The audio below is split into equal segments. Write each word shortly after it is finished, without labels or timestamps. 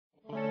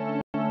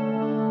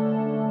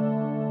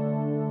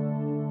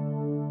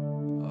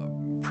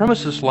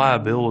Premises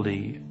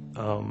liability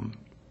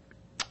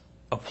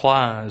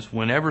applies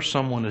whenever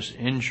someone is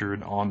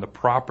injured on the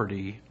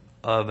property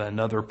of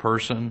another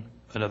person,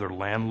 another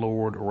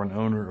landlord, or an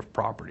owner of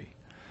property.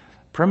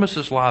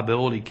 Premises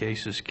liability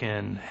cases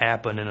can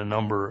happen in a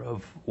number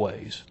of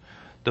ways.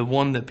 The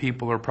one that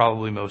people are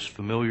probably most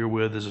familiar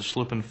with is a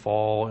slip and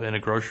fall in a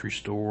grocery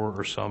store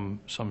or some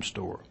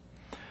store.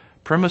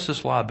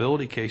 Premises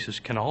liability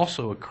cases can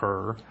also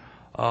occur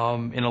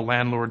in a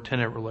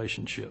landlord-tenant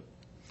relationship.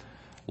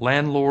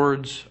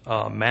 Landlords,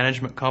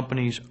 management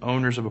companies,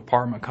 owners of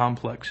apartment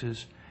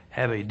complexes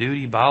have a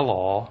duty by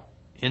law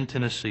in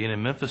Tennessee and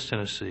in Memphis,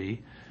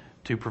 Tennessee,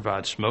 to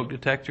provide smoke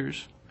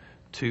detectors,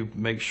 to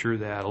make sure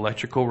that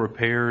electrical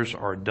repairs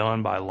are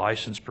done by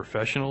licensed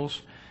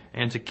professionals,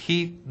 and to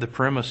keep the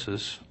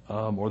premises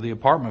or the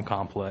apartment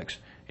complex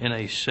in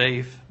a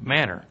safe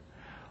manner.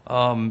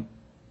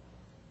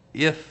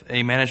 If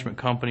a management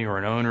company or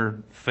an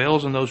owner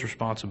fails in those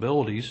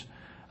responsibilities,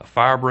 a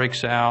fire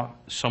breaks out,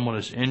 someone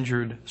is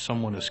injured,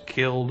 someone is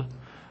killed,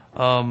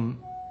 the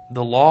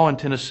law in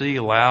Tennessee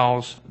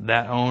allows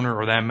that owner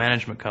or that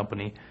management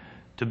company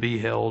to be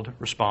held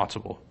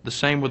responsible. The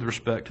same with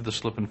respect to the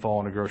slip and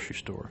fall in a grocery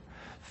store.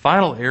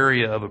 Final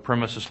area of a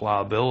premises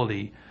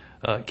liability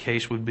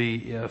case would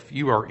be if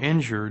you are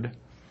injured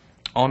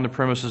on the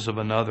premises of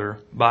another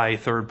by a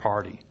third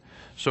party.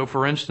 So,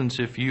 for instance,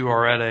 if you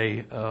are at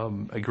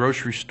a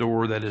grocery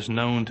store that is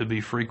known to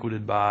be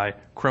frequented by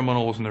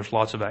criminals and there's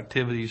lots of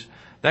activities,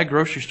 that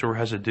grocery store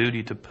has a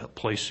duty to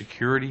place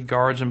security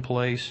guards in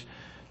place,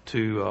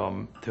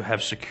 to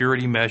have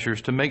security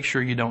measures to make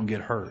sure you don't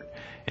get hurt.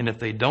 And if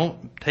they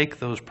don't take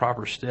those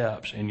proper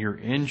steps and you're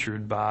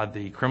injured by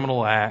the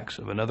criminal acts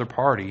of another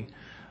party,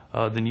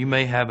 then you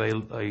may have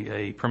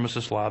a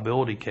premises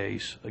liability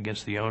case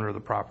against the owner of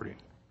the property.